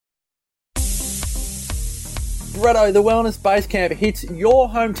Bretto, the Wellness Base Camp hits your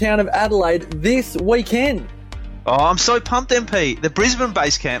hometown of Adelaide this weekend. Oh, I'm so pumped, MP. The Brisbane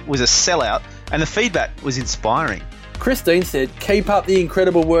Base Camp was a sellout and the feedback was inspiring. Christine said, keep up the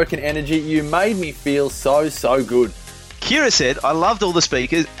incredible work and energy. You made me feel so good. Kira said, I loved all the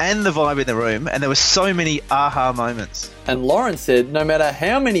speakers and the vibe in the room, and there were so many aha moments. And Lauren said, no matter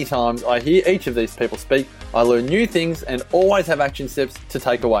how many times I hear each of these people speak, I learn new things and always have action steps to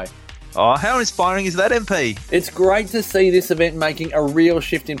take away. Oh, how inspiring is that, MP? It's great to see this event making a real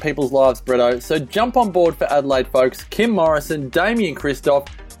shift in people's lives, Bretto. So jump on board for Adelaide folks. Kim Morrison, Damien Christoph,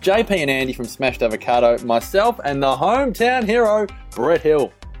 JP and Andy from Smashed Avocado, myself and the hometown hero, Brett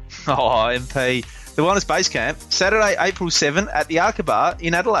Hill. Oh, MP. The Wellness Base Camp, Saturday, April 7 at the Arca Bar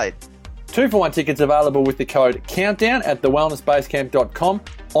in Adelaide. 2-for-1 tickets available with the code COUNTDOWN at thewellnessbasecamp.com,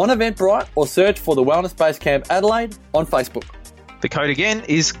 on Eventbrite, or search for the Wellness Base Camp Adelaide on Facebook. The code again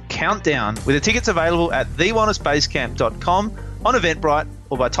is COUNTDOWN, with the tickets available at thewellnessbasecamp.com, on Eventbrite,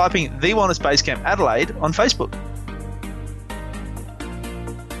 or by typing The Wellness Base Camp Adelaide on Facebook.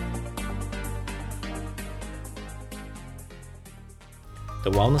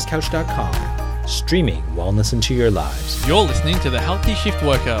 TheWellnessCouch.com, streaming wellness into your lives. You're listening to The Healthy Shift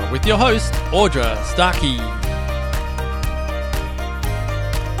Worker with your host, Audra Starkey.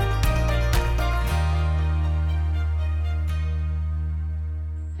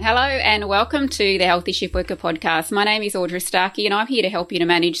 Hello and welcome to the Healthy Shift Worker podcast. My name is Audra Starkey and I'm here to help you to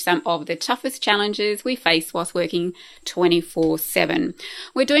manage some of the toughest challenges we face whilst working 24/7.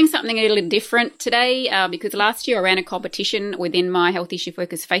 We're doing something a little different today because last year I ran a competition within my Healthy Shift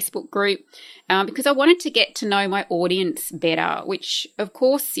Workers Facebook group because I wanted to get to know my audience better, which of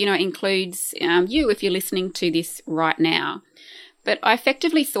course, includes you if you're listening to this right now. But I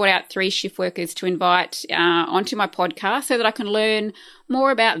effectively sought out 3 shift workers to invite onto my podcast so that I can learn more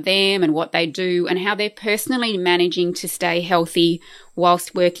about them and what they do and how they're personally managing to stay healthy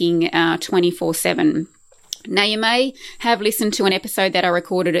whilst working 24/7. Now, you may have listened to an episode that I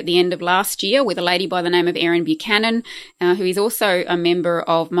recorded at the end of last year with a lady by the name of Erin Buchanan, who is also a member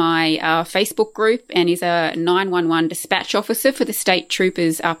of my Facebook group and is a 911 dispatch officer for the state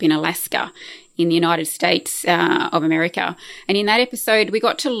troopers up in Alaska, in the United States of America. And in that episode, we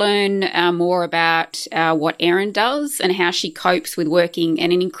got to learn more about what Erin does and how she copes with working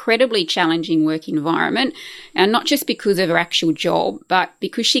in an incredibly challenging work environment, and not just because of her actual job, but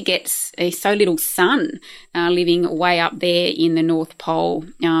because she gets so little sun living way up there in the North Pole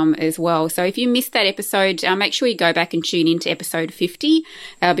as well. So if you missed that episode, make sure you go back and tune into episode 50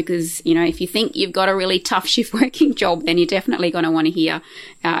 because, if you think you've got a really tough shift working job, then you're definitely going to want to hear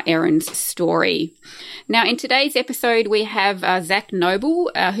Erin's story. Now, in today's episode, we have Zach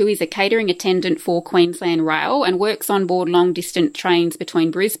Nobel, who is a catering attendant for Queensland Rail and works on board long-distance trains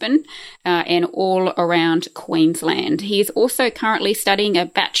between Brisbane and all around Queensland. He is also currently studying a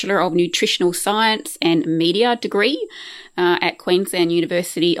Bachelor of Nutritional Science and Media degree at Queensland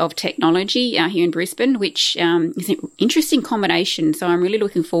University of Technology here in Brisbane, which is an interesting combination. So I'm really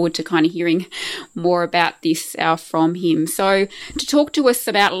looking forward to kind of hearing more about this from him. So to talk to us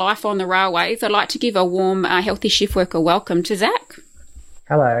about life on the railways, I'd like to give a warm Healthy Shift Worker welcome to Zach.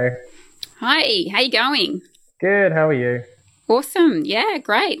 Hello. Hi, how you going? Good, how are you? Awesome. Yeah,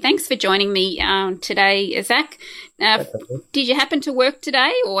 great. Thanks for joining me today, Zach. Did you happen to work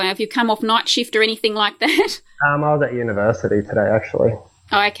today or have you come off night shift or anything like that? I was at university today, actually.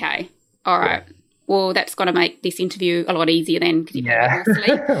 Oh, okay. All right. Yeah. Well, that's going to make this interview a lot easier then because you've had a little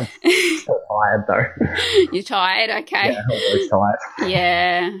sleep. Still tired, though. You're tired? Okay. Yeah, I'm always tired.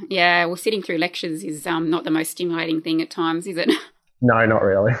 Yeah. Well, sitting through lectures is not the most stimulating thing at times, is it? No, not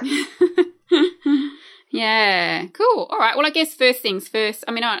really. Yeah, cool. All right. Well, I guess first things first,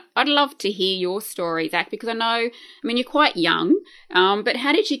 I'd love to hear your story, Zach, because you're quite young, but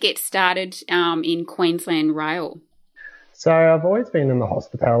how did you get started in Queensland Rail? So I've always been in the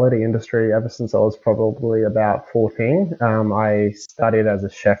hospitality industry ever since I was probably about 14. I studied as a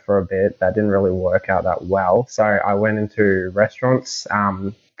chef for a bit. That didn't really work out that well. So I went into restaurants,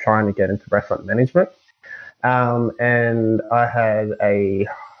 trying to get into restaurant management. And I had a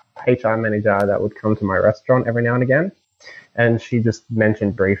HR manager that would come to my restaurant every now and again. And she just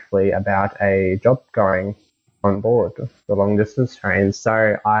mentioned briefly about a job going on board the long distance trains.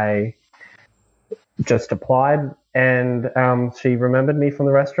 So I just applied and she remembered me from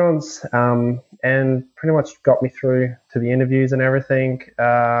the restaurants and pretty much got me through to the interviews and everything.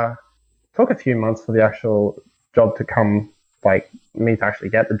 Took a few months for the actual job to come, like me to actually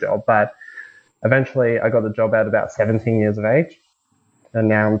get the job. But eventually I got the job at about 17 years of age. And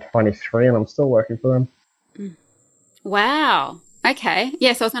now I'm 23 and I'm still working for them. Wow. Okay.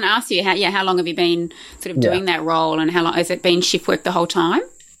 Yeah, so I was going to ask you, how long have you been sort of doing that role, and how long has it been shift work the whole time?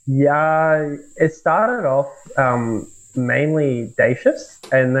 Yeah, it started off mainly day shifts,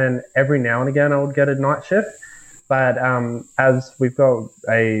 and then every now and again I would get a night shift. But as we've got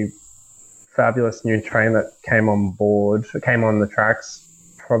a fabulous new train that came on the tracks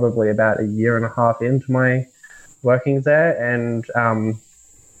probably about a year and a half into my workings there, and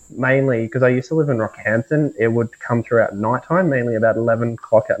mainly because I used to live in Rockhampton, it would come through at night time, mainly about 11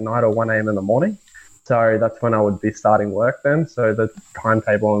 o'clock at night or 1 a.m. in the morning. So that's when I would be starting work then. So the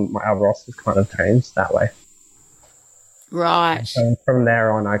timetable and our rosters kind of changed that way. Right. And from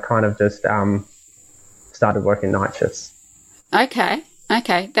there on, I kind of just started working night shifts. Okay.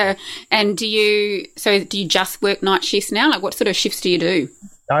 And do you just work night shifts now? Like, what sort of shifts do you do?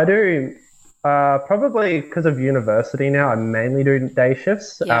 I do, probably because of university now, I mainly do day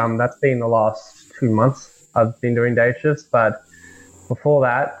shifts. Yeah. That's been the last 2 months I've been doing day shifts. But before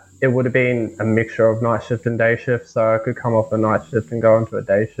that, it would have been a mixture of night shift and day shift. So I could come off a night shift and go into a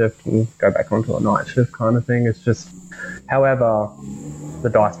day shift and go back onto a night shift kind of thing. It's just however the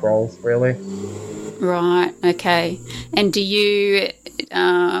dice rolls, really. Right. Okay. And do you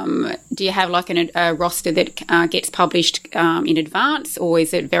have like a roster that gets published in advance, or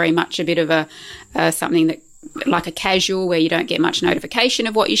is it very much a bit of a something that like a casual where you don't get much notification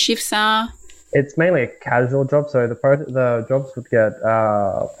of what your shifts are? It's mainly a casual job, so the jobs would get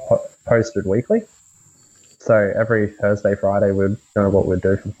posted weekly. So every Thursday, Friday, we'd know what we'd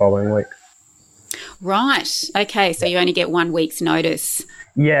do for the following week. Right. Okay. So you only get 1 week's notice.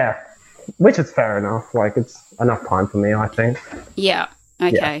 Yeah, which is fair enough. Like, it's enough time for me, I think. Yeah.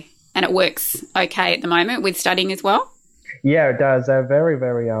 Okay. Yeah. And it works okay at the moment with studying as well? Yeah, it does. They're very,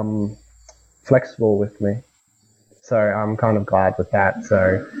 very flexible with me. So I'm kind of glad with that.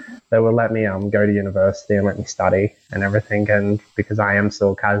 So they will let me go to university and let me study and everything. And because I am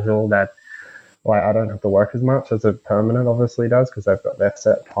still casual, that like I don't have to work as much as a permanent obviously does, because they've got their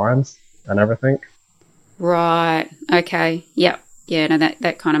set times and everything. Right. Okay. Yep. Yeah. No,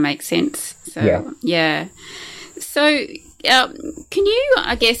 that kind of makes sense. So yeah. So can you,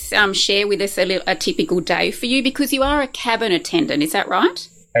 I guess, share with us a typical day for you, because you are a cabin attendant, is that right?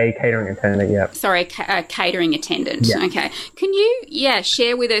 A catering attendant, yeah. Sorry, a catering attendant. Yeah. Okay. Can you,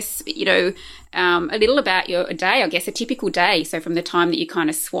 share with us, a little about your day, I guess, a typical day. So from the time that you kind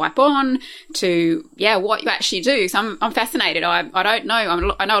of swipe on to, what you actually do. So I'm fascinated. I don't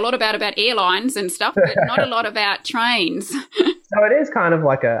know. I know a lot about airlines and stuff, but not a lot about trains. So it is kind of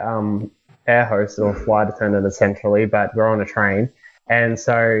like a air host or flight attendant essentially, but we're on a train. And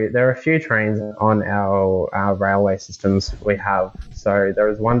so there are a few trains on our railway systems we have. So there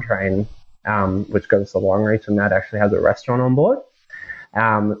is one train which goes to Longreach, and that actually has a restaurant on board.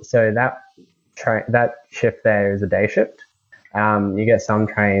 So that shift there is a day shift. You get some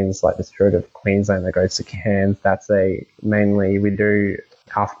trains like the Spirit of Queensland that goes to Cairns. That's mainly we do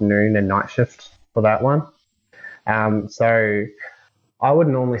afternoon and night shift for that one. So I would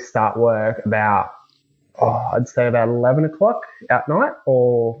normally start work about I'd say about 11 o'clock at night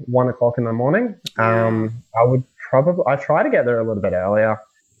or 1 o'clock in the morning. I try to get there a little bit earlier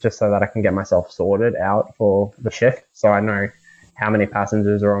just so that I can get myself sorted out for the shift. So I know how many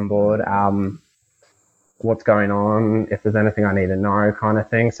passengers are on board, what's going on, if there's anything I need to know kind of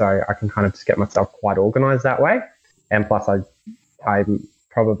thing. So I can kind of just get myself quite organized that way. And plus I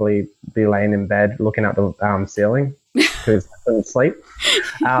probably be laying in bed looking at the ceiling because I couldn't sleep.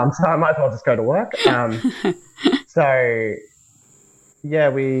 So I might as well just go to work.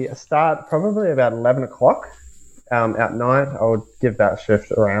 We start probably about 11 o'clock at night. I would give that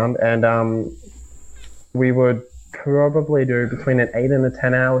shift around, and we would probably do between an 8 and a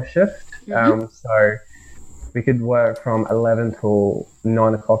 10-hour shift. So we could work from 11 till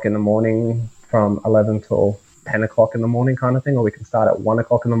 9 o'clock in the morning, from 11 till 10 o'clock in the morning kind of thing, or we can start at 1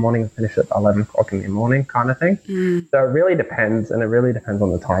 o'clock in the morning and finish at 11 o'clock in the morning kind of thing. So it really depends, and it really depends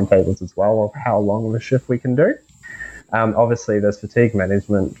on the timetables as well of how long of a shift we can do. Obviously, there's fatigue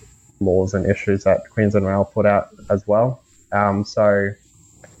management laws and issues that Queensland Rail put out as well. Obviously,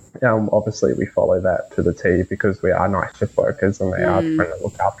 we follow that to the T because we are night shift workers and they are trying to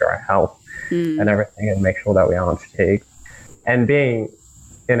look after our health and everything and make sure that we aren't fatigued. And being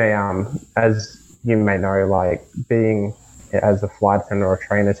in as you may know, like being as a flight attendant or a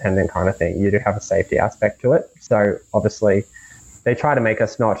train attendant kind of thing, you do have a safety aspect to it. So obviously they try to make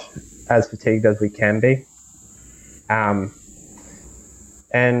us not as fatigued as we can be. And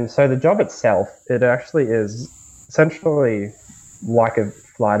so the job itself, it actually is essentially like a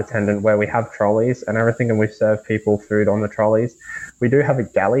flight attendant where we have trolleys and everything and we serve people food on the trolleys. We do have a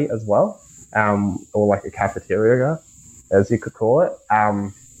galley as well, or like a cafeteria as you could call it,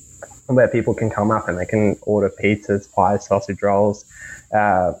 where people can come up and they can order pizzas, pies, sausage rolls.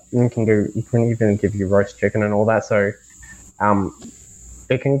 You can even give you roast chicken and all that. So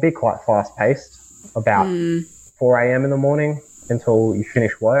it can be quite fast paced. About 4 a.m. in the morning until you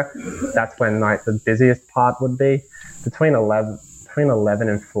finish work. That's when the busiest part would be. Between 11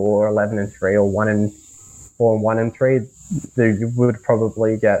 and 4, 11 and 3, or 1 and 4 and 1 and 3, you would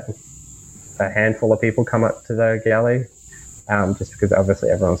probably get a handful of people come up to the galley, just because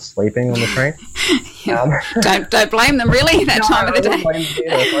obviously everyone's sleeping on the train. Don't blame them, really, that time of the day. I wouldn't blame them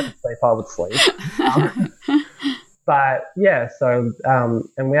either. If I could sleep, I would sleep. But yeah, so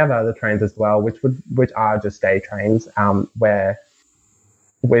and we have other trains as well, which are just day trains, with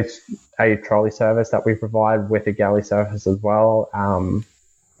a trolley service that we provide with a galley service as well.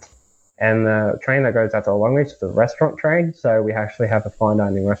 And the train that goes out to Longreach is the restaurant train. So we actually have a fine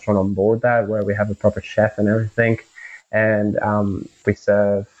dining restaurant on board that, where we have a proper chef and everything. And we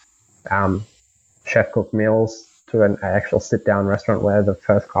serve chef cooked meals to an actual sit down restaurant where the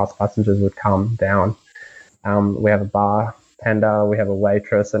first class passengers would come down. We have a bartender, we have a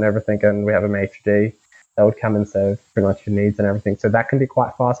waitress and everything, and we have a maitre d' that would come and serve pretty much your needs and everything. So that can be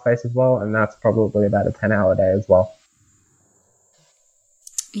quite fast paced as well, and that's probably about a 10-hour day as well.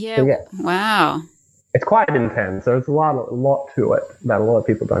 Yeah. So, yeah. Wow. It's quite intense. There's a lot to it that a lot of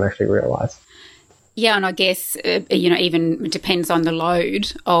people don't actually realise. Yeah, and I guess, even it depends on the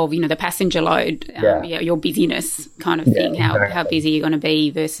load of, the passenger load, your busyness kind of thing, how busy you're going to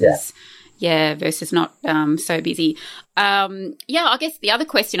be versus versus not so busy. I guess the other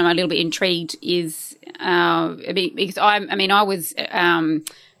question I'm a little bit intrigued is because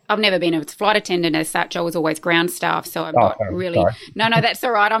I've never been a flight attendant as such. I was always ground staff, so I'm not really. Sorry. No, that's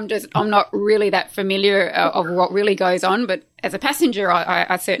all right. I'm not really that familiar of what really goes on, but as a passenger,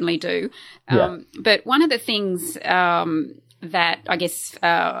 I certainly do. But one of the things that I guess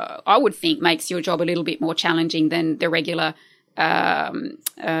I would think makes your job a little bit more challenging than the regular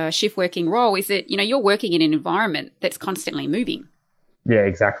shift working role is that you're working in an environment that's constantly moving. Yeah,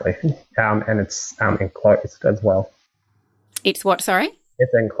 exactly. And it's enclosed as well. It's what? Sorry.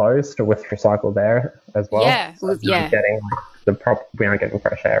 It's enclosed with recycled air as well. Yeah, so we aren't getting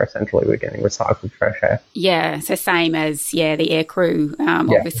fresh air. Essentially, we're getting recycled fresh air. Yeah, so same as the air crew,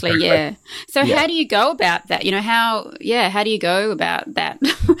 obviously. Exactly. Yeah. So how do you go about that? How do you go about that?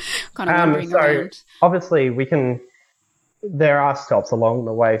 Kind of wandering around. Obviously, there are stops along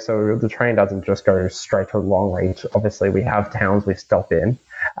the way, so the train doesn't just go straight to Longreach. Obviously, we have towns we stop in.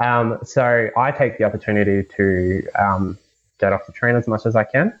 So I take the opportunity to get off the train as much as I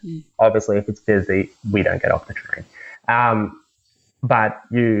can. Obviously, if it's busy, we don't get off the train. But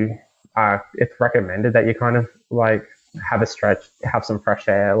it's recommended that you kind of like have a stretch, have some fresh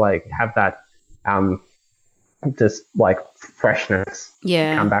air, like have that just like freshness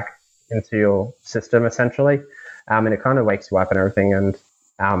come back into your system essentially. And it kind of wakes you up and everything. And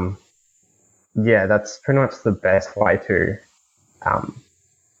that's pretty much the best way to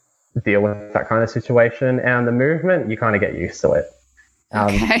deal with that kind of situation. And the movement, you kind of get used to it.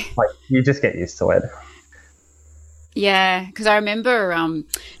 Like you just get used to it. Yeah, because I remember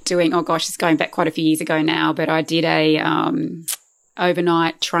doing, it's going back quite a few years ago now, but I did a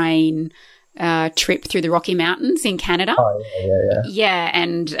overnight train trip through the Rocky Mountains in Canada. Oh, yeah. Yeah,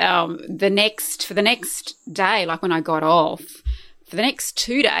 and the next day, like when I got off, for the next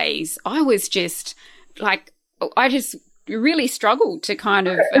 2 days, I was just like, I just really struggled to kind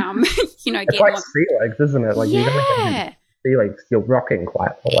of, it's get like sea legs, isn't it? Like you're going to sea legs, you're rocking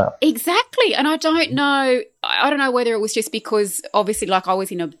quite well. Exactly, and I don't know whether it was just because obviously, like I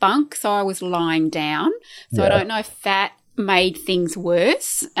was in a bunk, so I was lying down, so I don't know if that made things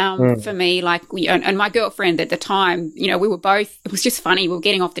worse for me. Like, and my girlfriend at the time, we were both. It was just funny. We were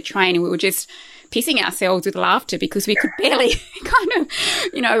getting off the train and we were just pissing ourselves with laughter because we could barely kind of,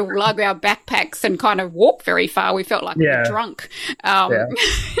 lug our backpacks and kind of walk very far. We felt like we were drunk.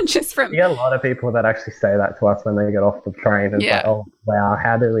 Just from a lot of people that actually say that to us when they get off the train. It's like, oh wow,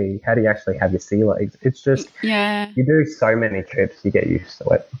 how do you actually have your sea legs? It's just you do so many trips, you get used to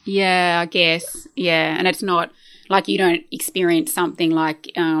it. Yeah, I guess. Yeah, and it's not like you don't experience something like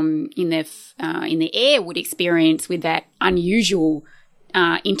in the air would experience with that unusual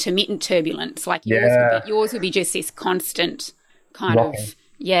intermittent turbulence. Like yours would be just this constant kind rocking. Of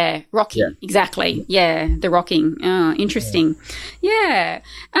rocking. Yeah. Exactly. Yeah, the rocking. Oh, interesting. Yeah.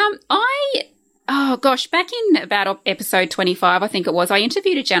 Back in about episode 25, I think it was, I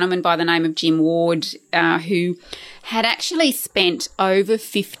interviewed a gentleman by the name of Jim Ward, who had actually spent over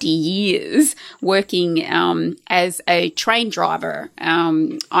 50 years working as a train driver.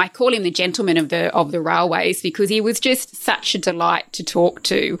 I call him the gentleman of the railways because he was just such a delight to talk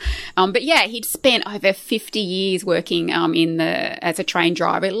to. But yeah, he'd spent over 50 years working as a train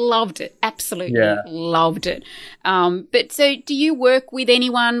driver. Loved it, absolutely loved it. But so, do you work with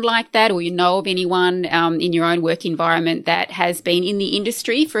anyone like that, or you know of anyone in your own work environment that has been in the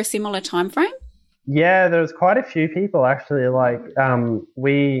industry for a similar time frame? Yeah, there's quite a few people actually. Like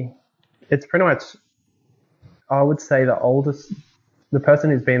it's pretty much, I would say the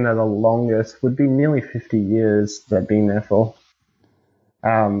person who's been there the longest would be nearly 50 years they've been there for.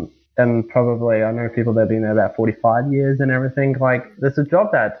 And probably I know people that have been there about 45 years and everything. Like, there's a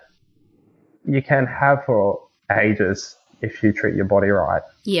job that you can have for ages if you treat your body right.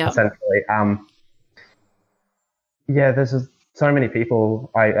 Yeah. Essentially. There's just so many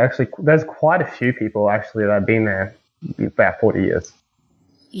people. There's quite a few people actually that have been there about 40 years.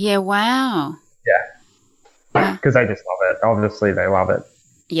 Yeah, wow. Yeah. Because they just love it. Obviously, they love it.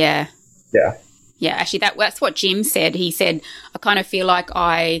 Yeah. Yeah. Yeah, actually, that's what Jim said. He said, I kind of feel like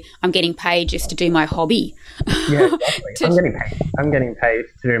I'm getting paid just to do my hobby. Yeah, exactly. I'm getting paid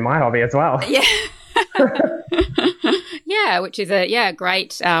to do my hobby as well. Yeah. Yeah, which is a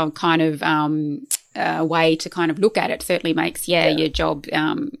great kind of way to kind of look at it. Certainly makes your job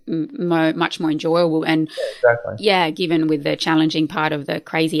much more enjoyable, and given with the challenging part of the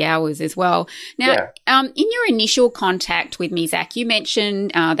crazy hours as well. Now, in your initial contact with me, Zach, you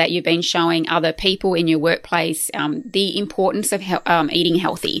mentioned that you've been showing other people in your workplace the importance of eating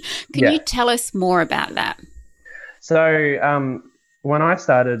healthy. Can you tell us more about that? So when I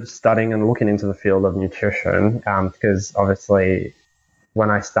started studying and looking into the field of nutrition, because obviously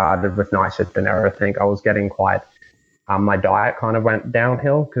when I started with night shift and everything, I was getting quite, my diet kind of went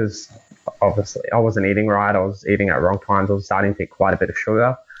downhill because obviously I wasn't eating right. I was eating at wrong times. I was starting to eat quite a bit of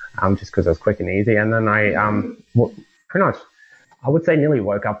sugar just because it was quick and easy. And then I pretty much, I would say nearly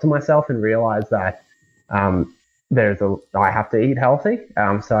woke up to myself and realized that I have to eat healthy.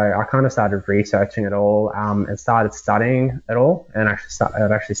 So I kind of started researching it all and started studying it all, and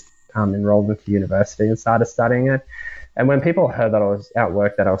actually enrolled into university and started studying it. And when people heard that I was at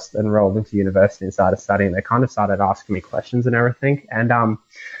work, that I was enrolled into university and started studying, they kind of started asking me questions and everything. And I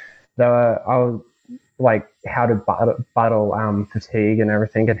was like, how to battle fatigue and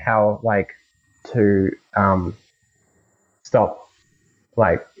everything, and how like to stop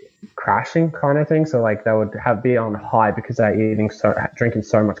like crashing kind of thing. So like they would be on high because they're drinking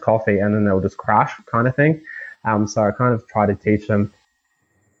so much coffee, and then they'll just crash kind of thing. So I kind of try to teach them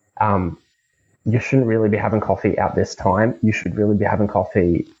you shouldn't really be having coffee at this time. You should really be having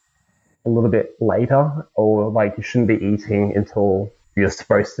coffee a little bit later, or like you shouldn't be eating until you're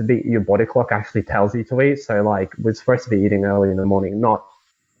supposed to be, your body clock actually tells you to eat. So like we're supposed to be eating early in the morning, not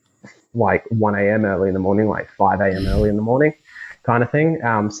like 1 a.m. early in the morning, like 5 a.m. early in the morning kind of thing.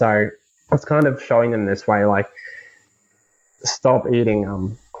 So I was kind of showing them this way, like stop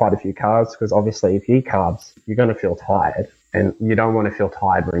eating quite a few carbs, because obviously if you eat carbs, you're going to feel tired. And you don't want to feel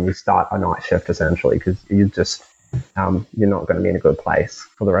tired when you start a night shift, essentially, because you just you're not going to be in a good place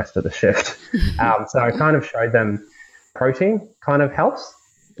for the rest of the shift. So I kind of showed them protein kind of helps.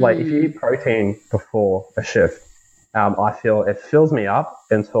 Like if you eat protein before a shift, I feel it fills me up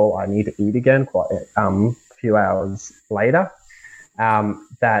until I need to eat again quite a few hours later. And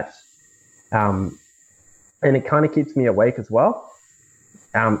it kind of keeps me awake as well,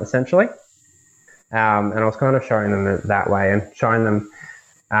 essentially. And I was kind of showing them it that way, and showing them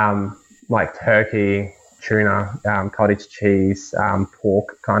like turkey, tuna, cottage cheese,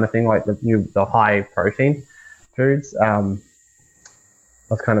 pork kind of thing, like the high protein foods. I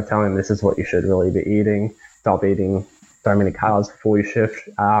was kind of telling them this is what you should really be eating. Stop eating so many carbs before you shift.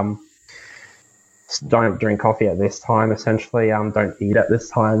 Don't drink coffee at this time, essentially. Don't eat at this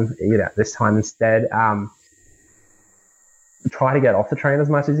time. Eat at this time instead. Try to get off the train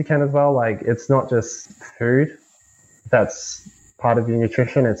as much as you can as well. Like, it's not just food that's part of your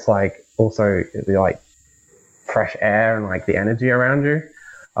nutrition. It's like also the like fresh air and like the energy around you,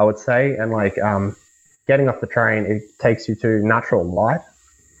 I would say. And like getting off the train, it takes you to natural light.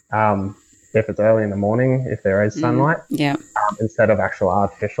 If it's early in the morning, if there is sunlight, instead of actual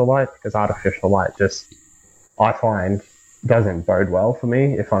artificial light, because artificial light just, I find, doesn't bode well for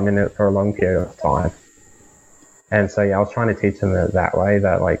me if I'm in it for a long period of time. And so, I was trying to teach them that way,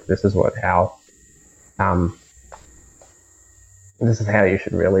 that like, this is how you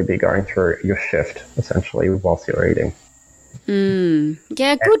should really be going through your shift, essentially, whilst you're eating.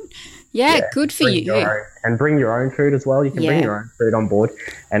 Yeah, good. Good for you. And bring your own food as well. You can bring your own food on board.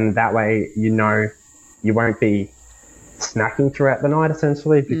 And that way, you won't be snacking throughout the night,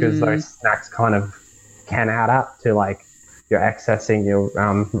 essentially, because those snacks kind of can add up to like you're accessing your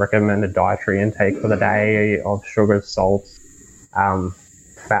recommended dietary intake for the day of sugars, salts,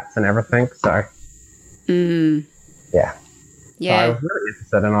 fats, and everything. So, yeah. So I was really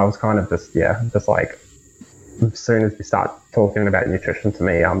interested, and I was kind of just like, as soon as we start talking about nutrition to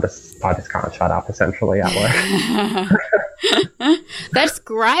me, I just can't shut up, essentially, at work. That's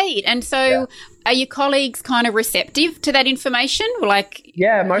great. And so are your colleagues kind of receptive to that information? Like,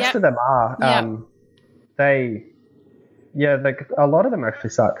 most of them are. A lot of them actually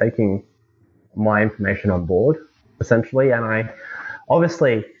start taking my information on board, essentially. And I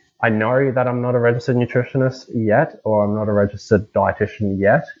know that I'm not a registered nutritionist yet, or I'm not a registered dietitian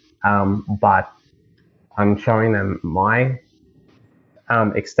yet, but I'm showing them my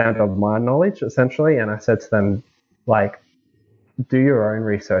extent of my knowledge, essentially. And I said to them, like, do your own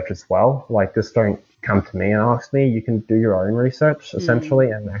research as well. Like, just don't come to me and ask me. You can do your own research,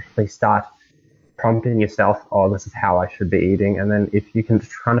 essentially, and actually start prompting yourself, this is how I should be eating. And then if you can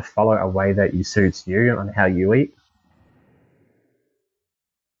kind of follow a way that suits you on how you eat.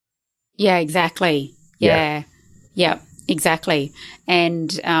 Yeah, exactly. Yeah, exactly.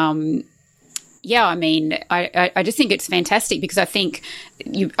 And, I mean, I just think it's fantastic because I think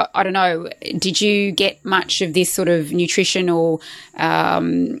I don't know, did you get much of this sort of nutrition or,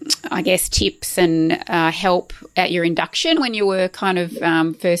 I guess, tips and help at your induction when you were kind of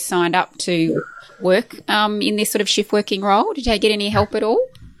first signed up to work in this sort of shift working role? Did you get any help at all?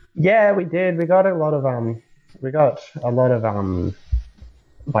 Yeah, we did. We got a lot of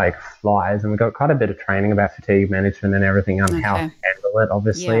like flyers, and we got quite a bit of training about fatigue management and everything on how to handle it,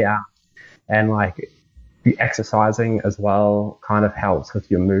 obviously. And like the exercising as well kind of helps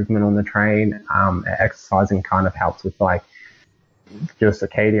with your movement on the train. Exercising kind of helps with like your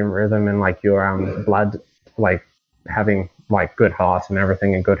circadian rhythm and like your blood, like having like good heart and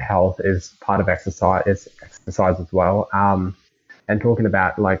everything, and good health is part of exercise as well. And talking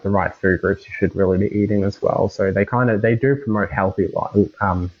about like the right food groups you should really be eating as well. So they do promote healthy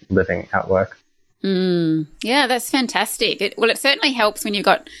living at work. Yeah, that's fantastic. It certainly helps when you've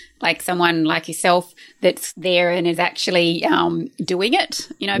got like someone like yourself that's there and is actually doing it,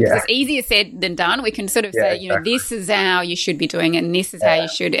 because it's easier said than done. We can sort of say, exactly. This is how you should be doing it and this is how you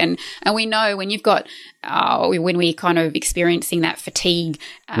should. And we know when you've got, when we're kind of experiencing that fatigue,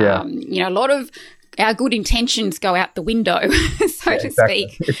 a lot of our good intentions go out the window, so to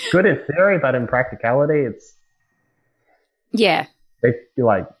speak. It's good in theory, but in practicality, it's...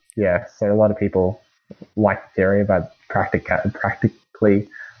 So a lot of people like the theory, but practically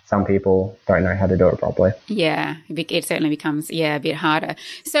some people don't know how to do it properly. Yeah, it certainly becomes, a bit harder.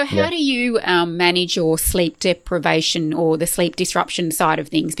 So how do you manage your sleep deprivation or the sleep disruption side of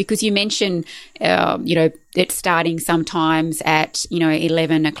things? Because you mentioned, it's starting sometimes at,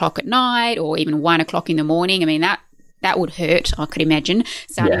 11 o'clock at night or even 1 o'clock in the morning. I mean, that would hurt, I could imagine,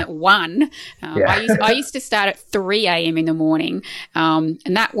 starting at 1. I used to start at 3 a.m. in the morning, and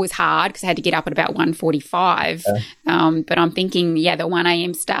that was hard because I had to get up at about 1:45. But I'm thinking, the 1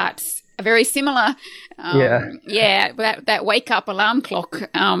 a.m. starts very similar. That wake-up alarm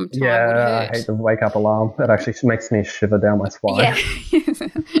clock time would hurt. I hate the wake-up alarm. It actually makes me shiver down my spine.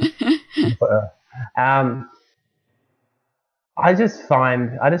 But, I just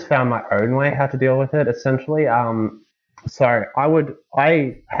found my own way how to deal with it, essentially. So I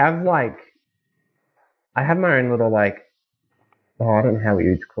have my own little like, I don't know how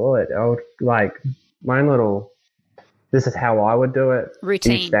you'd call it. I would like my own little, this is how I would do it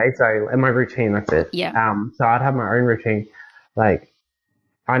routine each day. So in my routine, that's it. Yeah. So I'd have my own routine. Like,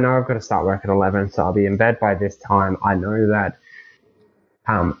 I know I've got to start work at 11, so I'll be in bed by this time. I know that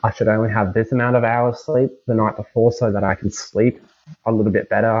I should only have this amount of hours sleep the night before so that I can sleep a little bit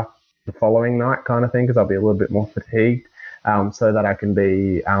better the following night, kind of thing, because I'll be a little bit more fatigued, so that I can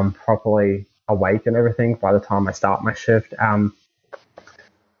be properly awake and everything by the time I start my shift.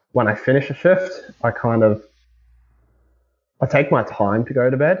 When I finish a shift, I take my time to go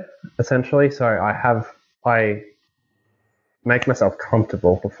to bed, essentially. So I make myself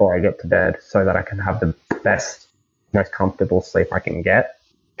comfortable before I get to bed so that I can have the best, most comfortable sleep I can get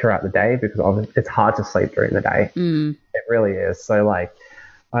throughout the day, because it's hard to sleep during the day. It really is. So like,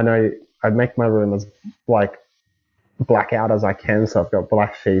 I know I make my room as like blackout as I can. So I've got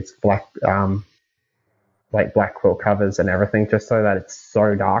black sheets, black quilt covers and everything, just so that it's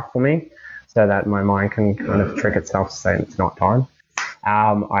so dark for me, so that my mind can kind of trick itself to say it's not time.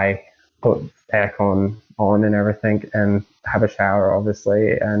 I put aircon on and everything and have a shower,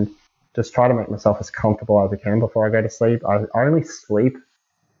 obviously, and just try to make myself as comfortable as I can before I go to sleep. I only sleep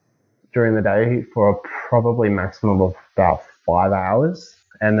during the day for a probably maximum of about 5 hours.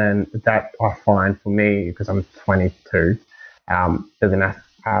 And then that I find for me, because I'm 22, there's enough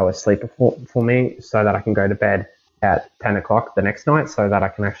hours sleep for me so that I can go to bed at 10 o'clock the next night so that I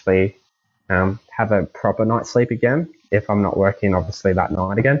can actually have a proper night's sleep again if I'm not working, obviously, that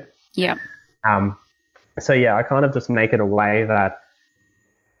night again. Yeah. So, yeah, I kind of just make it a way that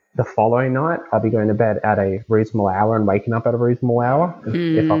the following night I'll be going to bed at a reasonable hour and waking up at a reasonable hour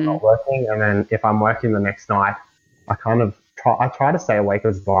if I'm not working. And then if I'm working the next night, I kind of try to stay awake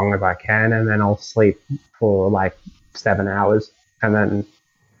as long as I can, and then I'll sleep for like 7 hours, and then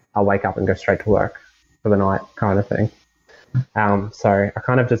I'll wake up and go straight to work for the night kind of thing. So I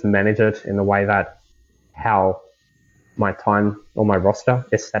kind of just manage it in the way that how my time or my roster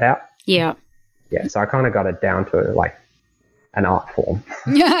is set out. Yeah. Yeah, so I kind of got it down to like an art form.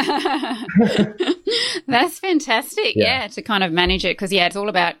 That's fantastic. Yeah, to kind of manage it, because it's all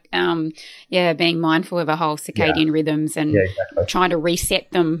about being mindful of our whole circadian rithms and exactly. trying to reset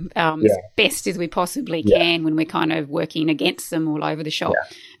them as best as we possibly can when we're kind of working against them all over the shop.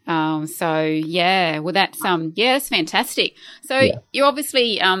 Well, that's it's fantastic. So you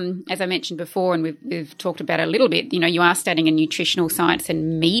obviously, as I mentioned before, and we've talked about it a little bit, you are studying a nutritional science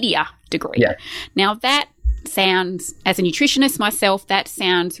and media degree. Yeah. Now that sounds, as a nutritionist myself, that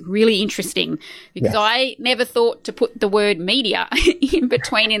sounds really interesting, because I never thought to put the word media in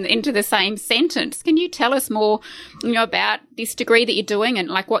between into the same sentence. Can you tell us more, about this degree that you're doing, and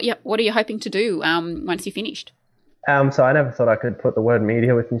like what are you hoping to do once you're finished? So I never thought I could put the word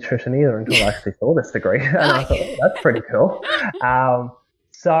media with nutrition either until I actually saw this degree, and I thought, that's pretty cool.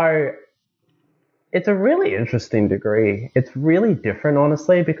 So it's a really interesting degree. It's really different,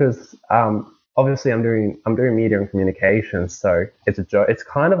 honestly, because obviously I'm doing media and communications, so it's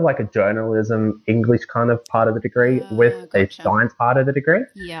kind of like a journalism English kind of part of the degree with a science part of the degree.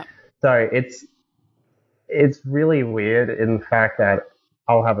 Yeah. So it's really weird in the fact that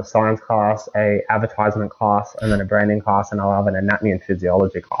I'll have a science class, a advertisement class, and then a branding class, and I'll have an anatomy and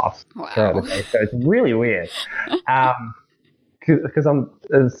physiology class. Wow. So it's really weird, because I'm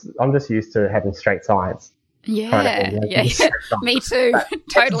just used to having straight science. Yeah, me too.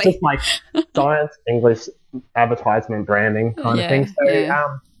 Totally. It's just like science, English, advertisement, branding kind of thing.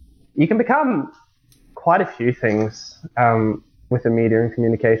 So you can become quite a few things with a media and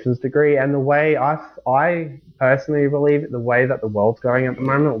communications degree. And the way I personally believe the way that the world's going at the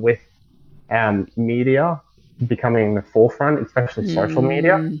moment with media becoming the forefront, especially social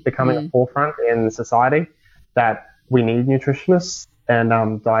media becoming a forefront in society, that we need nutritionists and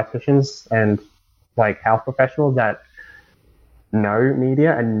dietitians and like health professionals that know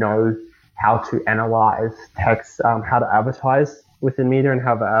media and know how to analyze text, how to advertise within media and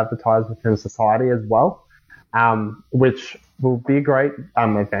how to advertise within society as well, which will be a great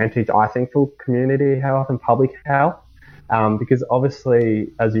advantage, I think, for community health and public health, because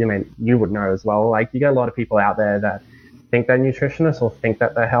obviously, as you would know as well, like you get a lot of people out there that think they're nutritionists or think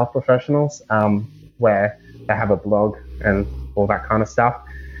that they're health professionals, where they have a blog and all that kind of stuff.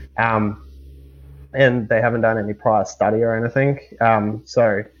 And they haven't done any prior study or anything.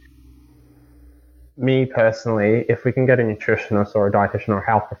 So me personally, if we can get a nutritionist or a dietitian or a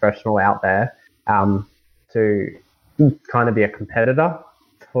health professional out there to kind of be a competitor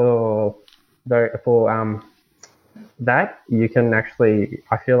for that, you can actually,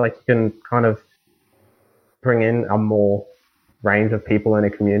 I feel like you can kind of bring in a more range of people in a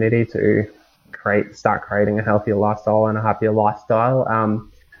community to start creating a healthier lifestyle and a happier lifestyle.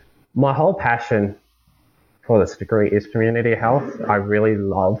 My whole passion for this degree is community health. I really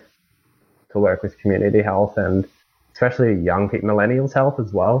love to work with community health and especially young people, millennials health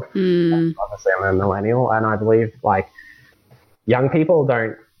as well. Obviously, I'm a millennial, and I believe like young people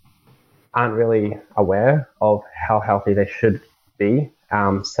aren't really aware of how healthy they should be.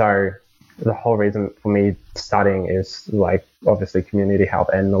 So the whole reason for me studying is like obviously community health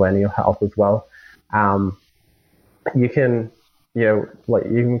and millennial health as well. You can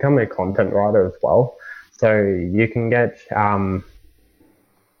become a content writer as well. So you can get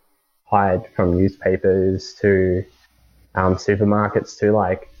hired from newspapers to supermarkets to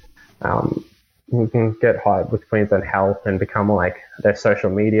like you can get hired with Queensland Health and become like their social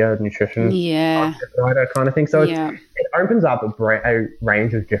media nutrition writer kind of thing. So it opens up a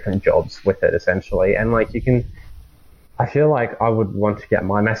range of different jobs with it essentially, and like I feel like I would want to get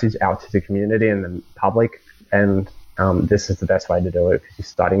my message out to the community and the public, and this is the best way to do it, because you're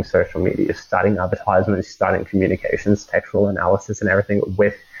studying social media, you're studying advertisement, you're studying communications, textual analysis and everything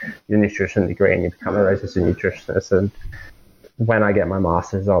with your nutrition degree, and you become a registered nutritionist. And when I get my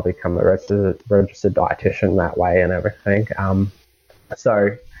master's, I'll become a registered dietitian that way and everything.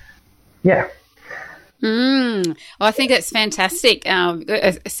 So Yeah. Well, I think that's fantastic.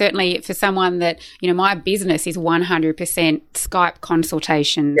 Certainly for someone that, my business is 100% Skype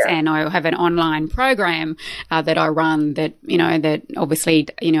consultations, and I have an online program that I run that, that obviously,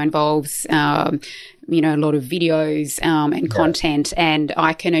 involves, a lot of videos and content, and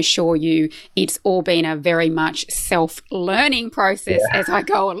I can assure you it's all been a very much self-learning process as I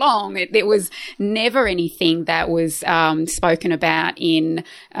go along. There was never anything that was spoken about in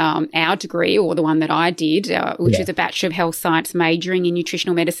our degree, or the one that I did, which is a Bachelor of Health Science majoring in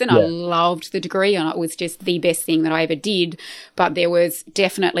nutritional medicine. I loved the degree, and it was just the best thing that I ever did, but there was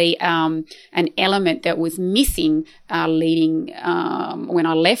definitely an element that was missing leading when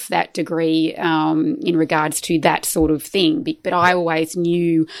I left that degree in regards to that sort of thing. But I always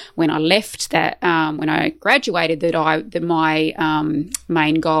knew when I left that, when I graduated, that my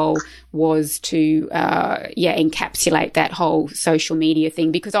main goal was to encapsulate that whole social media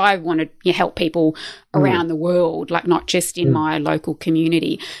thing, because I wanted to help people around the world, like not just in my local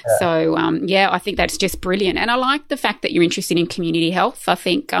community. So I think that's just brilliant, and I like the fact that you're interested in community health. I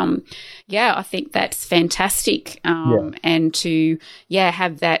think I think that's fantastic, and to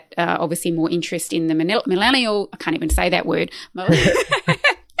have that obviously more interest in the millennial. I can't even say that word.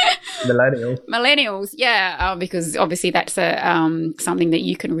 Millennials, because obviously that's something that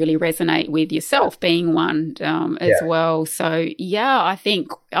you can really resonate with yourself, being one as well. So I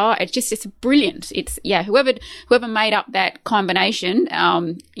think it's brilliant. It's whoever made up that combination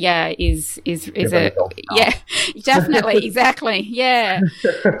is definitely exactly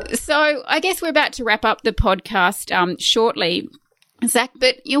So I guess we're about to wrap up the podcast shortly, Zach,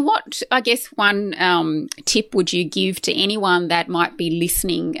 but what, I guess, one tip would you give to anyone that might be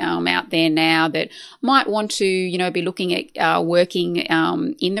listening out there now that might want to, be looking at working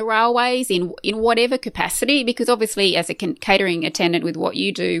in the railways in whatever capacity? Because obviously, as a catering attendant with what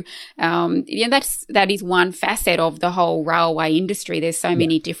you do, that is one facet of the whole railway industry. There's so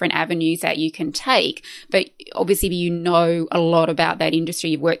many different avenues that you can take, but obviously you know a lot about that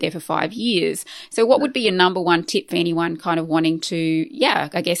industry. You've worked there for 5 years. So what would be your number one tip for anyone kind of wanting to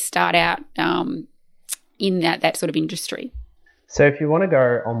I guess start out in that sort of industry? So if you want to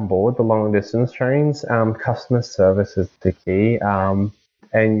go on board the long distance trains, customer service is the key, and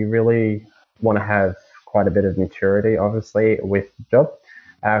you really want to have quite a bit of maturity, obviously, with the job.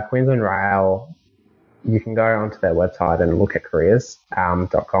 Queensland Rail, you can go onto their website and look at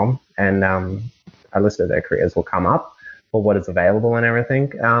careers.com, and a list of their careers will come up for what is available and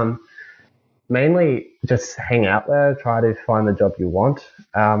everything. Mainly just hang out there, try to find the job you want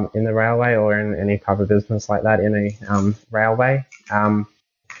in the railway or in any type of business like that in a railway.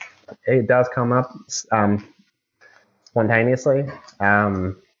 It does come up spontaneously.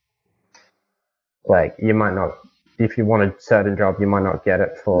 Like you might not, if you want a certain job, you might not get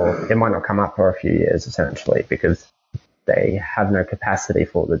it it might not come up for a few years essentially because they have no capacity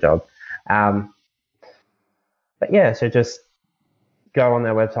for the job. So just go on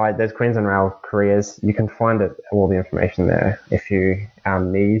their website. There's Queensland Rail Careers. You can find all the information there if you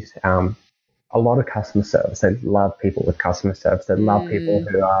need. A lot of customer service. They love people with customer service. They love people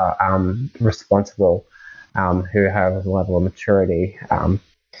who are responsible, who have a level of maturity. And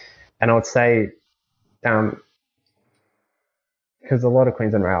I would say, because a lot of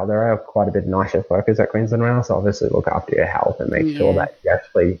Queensland Rail, there are quite a bit of night shift workers at Queensland Rail, so obviously look after your health and make sure that you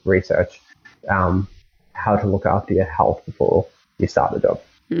actually research how to look after your health before you start the job.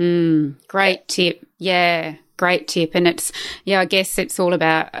 Great tip. Yeah, great tip. And it's, I guess it's all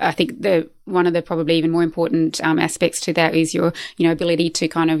about, I think one of the probably even more important aspects to that is your, ability to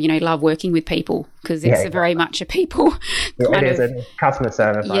kind of, love working with people, because it's very much a people kind of. It is customer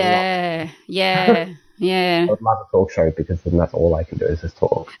service. Yeah. I would love a talk show because then that's all I can do is just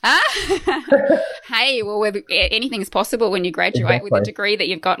talk. Hey, well, anything's possible when you graduate with a degree that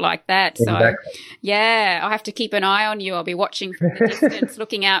you've got like that. So, I'll have to keep an eye on you. I'll be watching from the distance,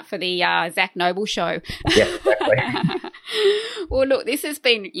 looking out for the Zach Nobel show. Yeah, exactly. Well, look, this has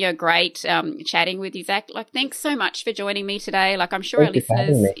been great chatting with you, Zach. Like, thanks so much for joining me today. Like, I'm sure our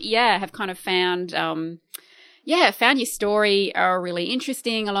listeners, have kind of found your story really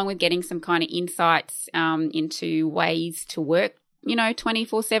interesting, along with getting some kind of insights into ways to work,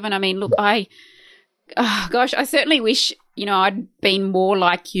 24/7. I mean, look, I certainly wish, I'd been more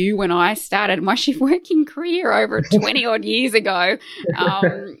like you when I started my shift working career over 20 odd years ago.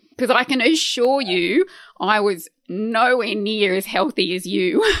 Because I can assure you, I was nowhere near as healthy as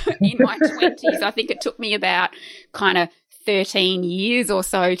you in my 20s. I think it took me about kind of 13 years or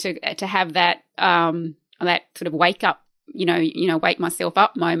so to have that, that sort of wake up wake myself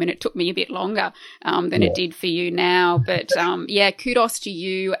up moment. It took me a bit longer than it did for you now. But kudos to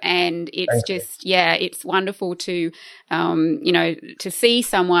you. And it's wonderful to, to see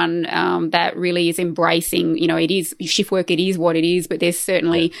someone that really is embracing, it is shift work, it is what it is, but there's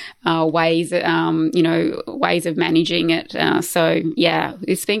certainly ways of managing it.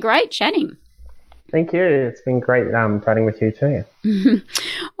 It's been great chatting. Thank you. It's been great chatting with you too.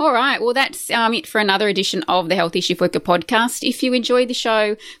 All right. Well, that's it for another edition of the Healthy Shift Worker podcast. If you enjoyed the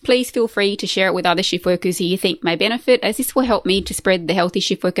show, please feel free to share it with other shift workers who you think may benefit, as this will help me to spread the Healthy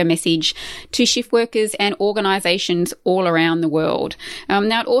Shift Worker message to shift workers and organisations all around the world.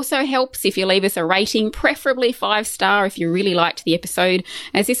 Now, it also helps if you leave us a rating, preferably 5-star if you really liked the episode,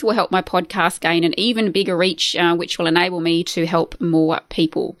 as this will help my podcast gain an even bigger reach, which will enable me to help more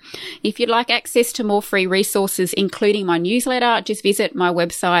people. If you'd like access to more free resources, including my newsletter, just visit my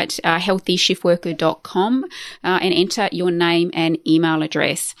website, healthyshiftworker.com, and enter your name and email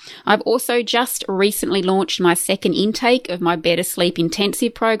address. I've also just recently launched my second intake of my Better Sleep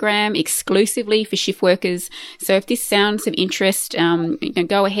Intensive program exclusively for shift workers. So if this sounds of interest,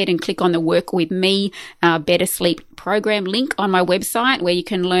 go ahead and click on the Work With Me Better Sleep program link on my website, where you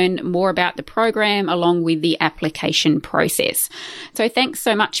can learn more about the program along with the application process. So thanks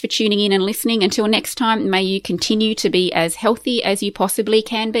so much for tuning in and listening. Until next time, may you continue to be as healthy as you possibly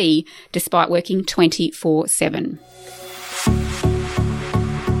can be, despite working 24/7.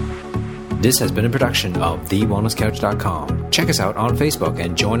 This has been a production of TheWellnessCouch.com. Check us out on Facebook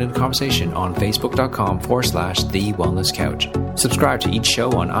and join in the conversation on Facebook.com/TheWellnessCouch. Subscribe to each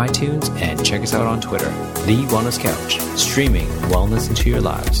show on iTunes and check us out on Twitter. The Wellness Couch, streaming wellness into your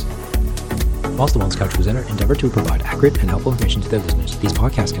lives. Whilst the Wellness Couch presenter endeavor to provide accurate and helpful information to their listeners, these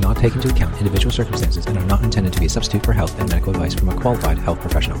podcasts cannot take into account individual circumstances and are not intended to be a substitute for health and medical advice from a qualified health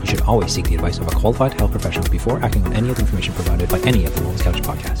professional. You should always seek the advice of a qualified health professional before acting on any of the information provided by any of the Wellness Couch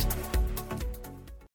podcasts.